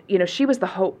they had, she was the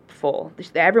hopeful.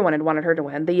 Everyone had wanted her to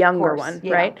win, the younger one,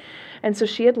 right? And so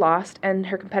she had lost, and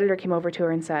her competitor came over to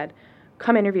her and said,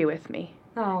 "Come interview with me."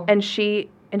 Oh. And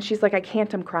she's like, "I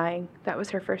can't, I'm crying." That was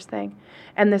her first thing.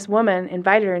 And this woman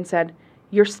invited her and said,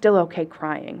 "You're still okay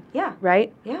crying." Yeah.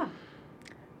 Right? Yeah.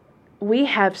 We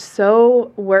have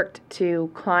so worked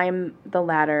to climb the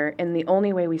ladder in the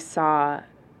only way we saw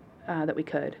that we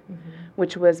could,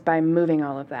 which was by moving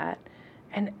all of that.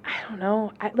 And I don't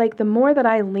know, the more that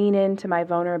I lean into my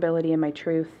vulnerability and my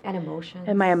truth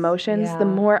and my emotions, the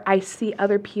more I see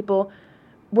other people,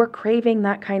 we're craving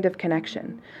that kind of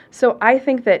connection. So I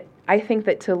think that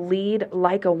to lead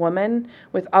like a woman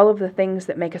with all of the things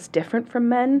that make us different from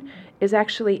men is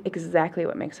actually exactly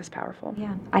what makes us powerful.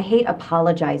 Yeah. I hate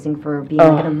apologizing for being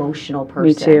like an emotional person.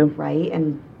 Me too. Right?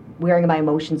 And wearing my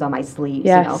emotions on my sleeves,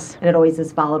 yes. And it always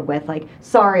is followed with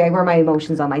sorry, I wear my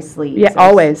emotions on my sleeves. Yeah,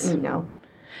 always.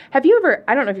 Have you ever,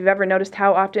 I don't know if you've ever noticed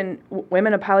how often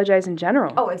women apologize in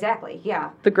general. Oh, exactly,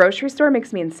 yeah. The grocery store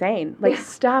makes me insane.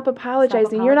 Stop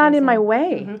apologizing. You're not in my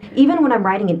way. Even when I'm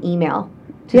writing an email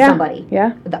to somebody,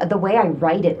 the way I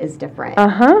write it is different.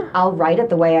 I'll write it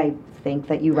the way I think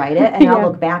that you write it, and I'll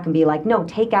look back and be like, no,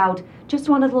 take out, just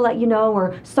wanted to let you know,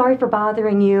 or sorry for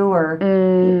bothering you, or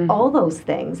all those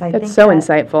things. I think so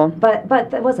insightful. But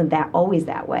that wasn't always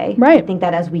that way. Right. I think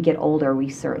that as we get older, we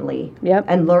certainly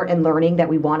and learning that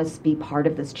we want to be part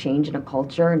of this change in a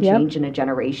culture and change in a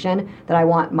generation. That I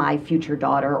want my future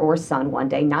daughter or son one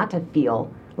day not to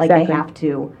feel like they have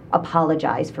to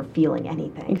apologize for feeling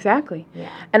anything. Exactly. Yeah.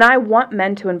 And I want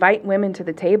men to invite women to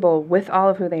the table with all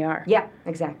of who they are. Yeah,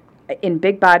 exactly. In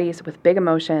big bodies with big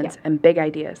emotions and big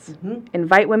ideas.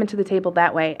 Invite women to the table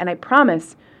that way, and I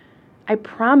promise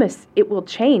it will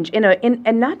change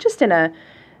and not just in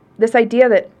this idea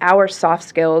that our soft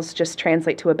skills just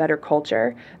translate to a better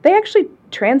culture. They actually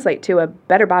translate to a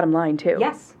better bottom line too.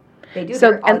 Yes, they do.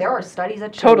 So there are studies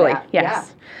that show that.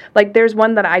 Yes. Yeah. There's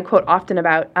one that I quote often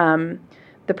about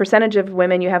the percentage of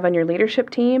women you have on your leadership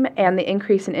team and the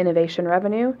increase in innovation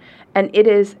revenue, and it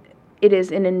is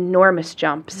an enormous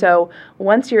jump. So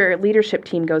once your leadership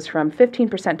team goes from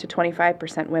 15% to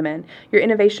 25% women, your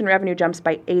innovation revenue jumps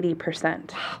by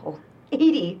 80%. Wow,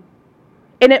 80.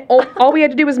 And all we had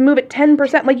to do was move it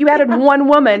 10%. You added one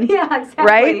woman. Yeah, exactly.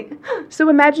 Right? So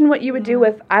imagine what you would do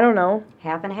with, I don't know.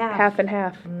 Half and half. Half and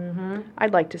half.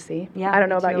 I'd like to see. Yeah, I don't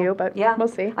know about you, but we'll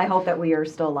see. I hope that we are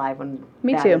still alive when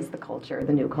that is the culture,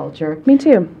 the new culture. Me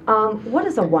too. What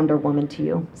is a Wonder Woman to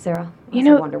you, Sarah?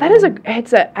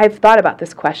 I've thought about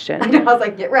this question. I know, I was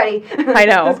like, get ready. I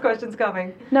know. This question's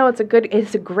coming. No, it's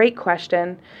a great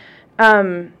question.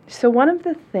 So one of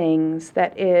the things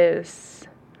that is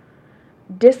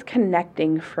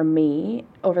disconnecting for me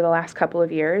over the last couple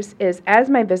of years is as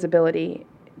my visibility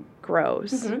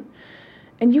grows,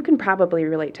 and you can probably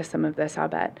relate to some of this, I'll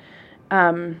bet.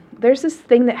 There's this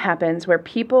thing that happens where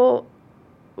people,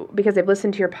 because they've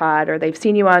listened to your pod or they've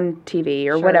seen you on TV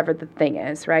or whatever the thing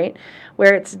is, right,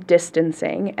 where it's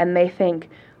distancing, and I think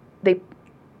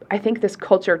this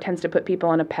culture tends to put people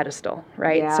on a pedestal,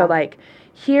 right? Yeah. So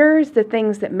here's the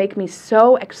things that make me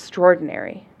so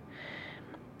extraordinary.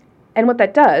 And what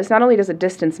that does, not only does it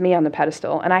distance me on the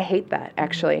pedestal, and I hate that,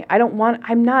 actually.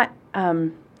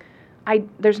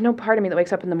 There's no part of me that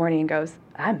wakes up in the morning and goes,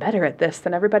 I'm better at this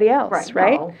than everybody else,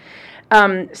 right?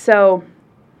 No. So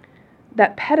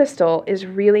that pedestal is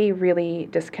really, really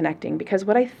disconnecting, because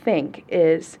what I think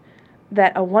is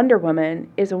that a Wonder Woman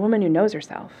is a woman who knows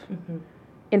herself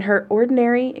in her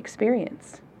ordinary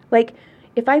experience.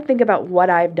 If I think about what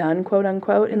I've done, quote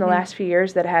unquote, in the last few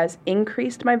years that has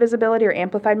increased my visibility or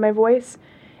amplified my voice,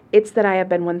 it's that I have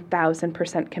been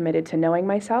 1,000% committed to knowing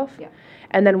myself. Yeah.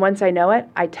 And then once I know it,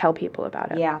 I tell people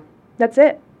about it. Yeah. That's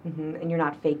it. And you're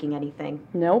not faking anything.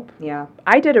 Nope. Yeah.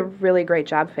 I did a really great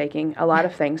job faking a lot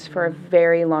of things for a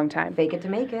very long time. Fake it to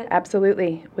make it.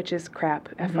 Absolutely, which is crap,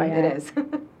 FYI. It is.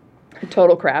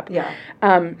 Total crap. Yeah.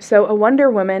 So a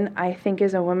Wonder Woman, I think,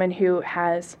 is a woman who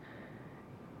has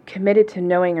committed to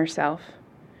knowing herself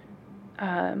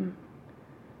and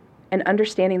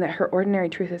understanding that her ordinary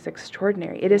truth is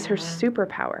extraordinary. It is her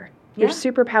superpower. Your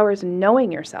superpower is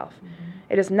knowing yourself.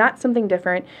 It is not something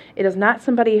different. It is not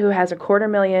somebody who has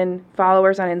 250,000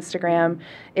 followers on Instagram.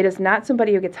 It is not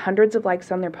somebody who gets hundreds of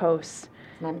likes on their posts.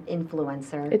 It's not an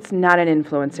influencer. It's not an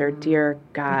influencer, dear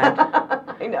God.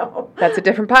 I know. That's a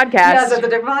different podcast. Yes, that's a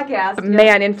different podcast.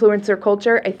 Man, influencer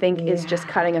culture, I think, is just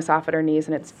cutting us off at our knees,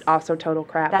 and it's also total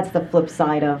crap. That's the flip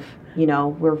side of,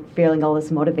 we're feeling all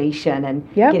this motivation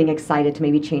and getting excited to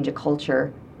maybe change a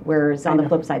culture. Whereas on I the know.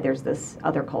 flip side, there's this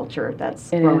other culture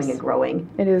that's It growing is. and growing.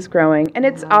 It is growing. And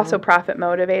it's also profit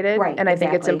motivated. Right, And I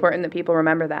think it's exactly. important that people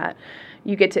remember that.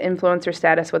 You get to influencer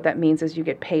status. What that means is you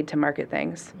get paid to market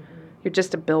things. You're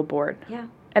just a billboard. Yeah.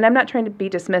 And I'm not trying to be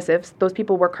dismissive. Those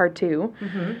people work hard too.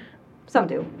 Some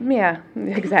do. Yeah,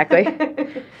 exactly.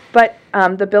 But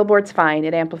the billboard's fine.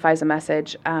 It amplifies a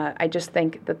message. I just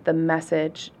think that the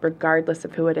message, regardless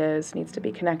of who it is, needs to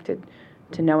be connected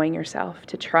to knowing yourself,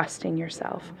 to trusting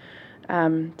yourself,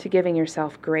 to giving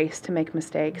yourself grace to make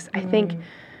mistakes. I think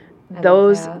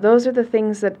those are the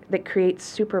things that create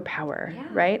superpower,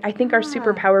 right? I think our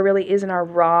superpower really is in our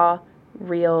raw,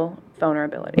 real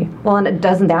vulnerability. Well, and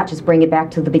doesn't that just bring it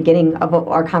back to the beginning of what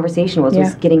our conversation was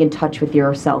getting in touch with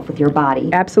yourself, with your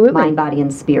body. Absolutely. Mind, body,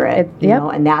 and spirit. You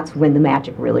know, and that's when the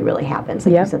magic really, really happens.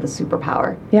 Like you said, the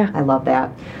superpower. Yeah. I love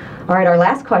that. All right, our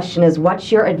last question is,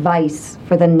 what's your advice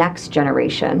for the next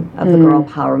generation of the girl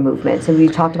power movement? So we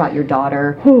talked about your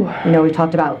daughter. You know, we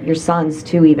talked about your sons,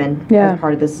 too, even, as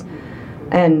part of this.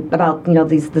 And about, you know,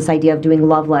 this idea of doing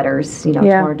love letters, you know,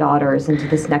 to our daughters and to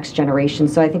this next generation.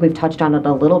 So I think we've touched on it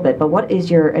a little bit, but what is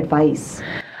your advice?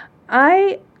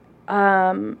 There's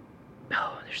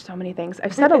so many things.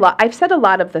 I've said a lot. I've said a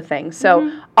lot of the things.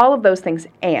 So all of those things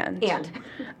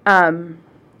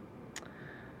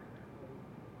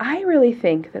I really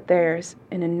think that there's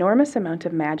an enormous amount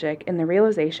of magic in the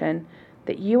realization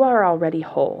that you are already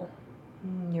whole.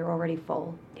 You're already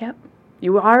full. Yep.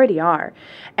 You already are.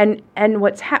 And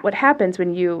what happens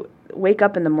when you wake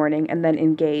up in the morning and then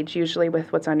engage, usually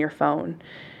with what's on your phone,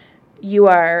 you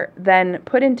are then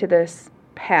put into this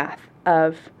path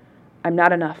of, I'm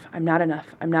not enough, I'm not enough,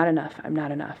 I'm not enough, I'm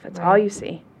not enough. That's all you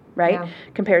see, right? Yeah.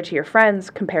 Compared to your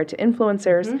friends, compared to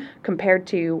influencers, compared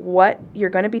to what you're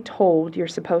going to be told you're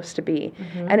supposed to be.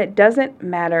 And it doesn't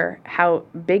matter how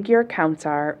big your accounts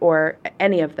are or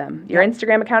any of them, your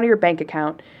Instagram account or your bank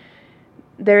account.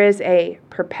 There is a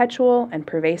perpetual and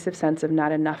pervasive sense of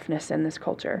not enoughness in this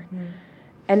culture.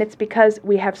 And it's because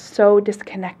we have so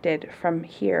disconnected from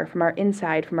here, from our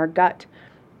inside, from our gut,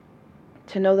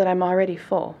 to know that I'm already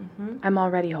full. I'm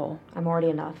already whole. I'm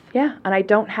already enough. Yeah, and I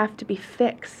don't have to be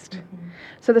fixed.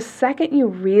 So the second you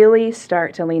really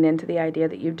start to lean into the idea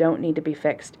that you don't need to be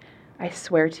fixed, I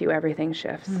swear to you, everything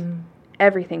shifts.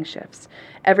 Everything shifts.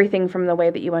 Everything from the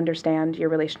way that you understand your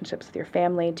relationships with your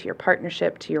family, to your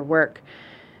partnership, to your work.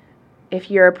 If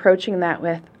you're approaching that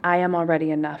with, I am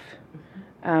already enough.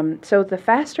 So the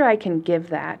faster I can give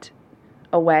that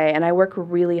away, and I work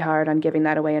really hard on giving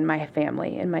that away in my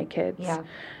family, in my kids.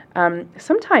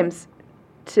 Sometimes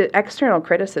to external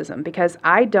criticism, because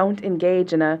I don't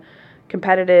engage in a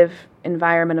competitive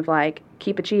environment of like,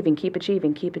 keep achieving, keep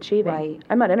achieving, keep achieving. Right.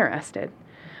 I'm not interested.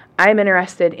 I'm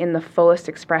interested in the fullest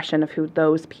expression of who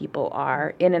those people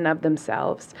are in and of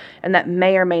themselves, and that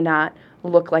may or may not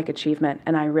look like achievement,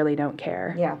 and I really don't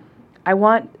care. Yeah. I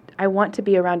want to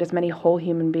be around as many whole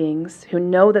human beings who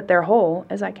know that they're whole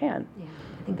as I can. Yeah.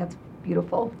 I think that's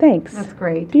beautiful. Thanks. That's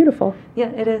great. Beautiful. Yeah,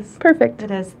 it is. Perfect. It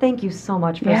is. Thank you so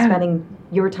much for spending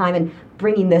your time and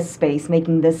bringing this space,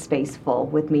 making this space full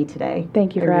with me today.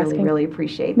 Thank you for asking. I really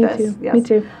appreciate Me this. too. Yes. Me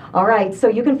too. All right, so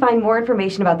you can find more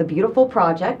information about the Beautifull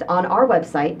Project on our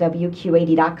website,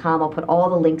 WQAD.com. I'll put all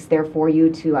the links there for you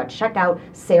to check out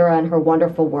Sarah and her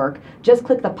wonderful work. Just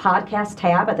click the podcast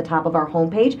tab at the top of our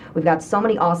homepage. We've got so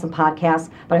many awesome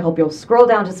podcasts, but I hope you'll scroll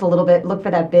down just a little bit, look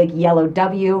for that big yellow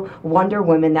W, Wonder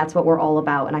Women. That's what we're all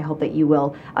about, and I hope that you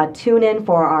will tune in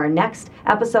for our next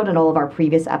episode and all of our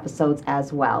previous episodes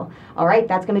as well. All right,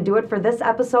 that's going to do it for this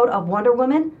episode of Wonder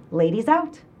Woman. Ladies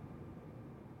out.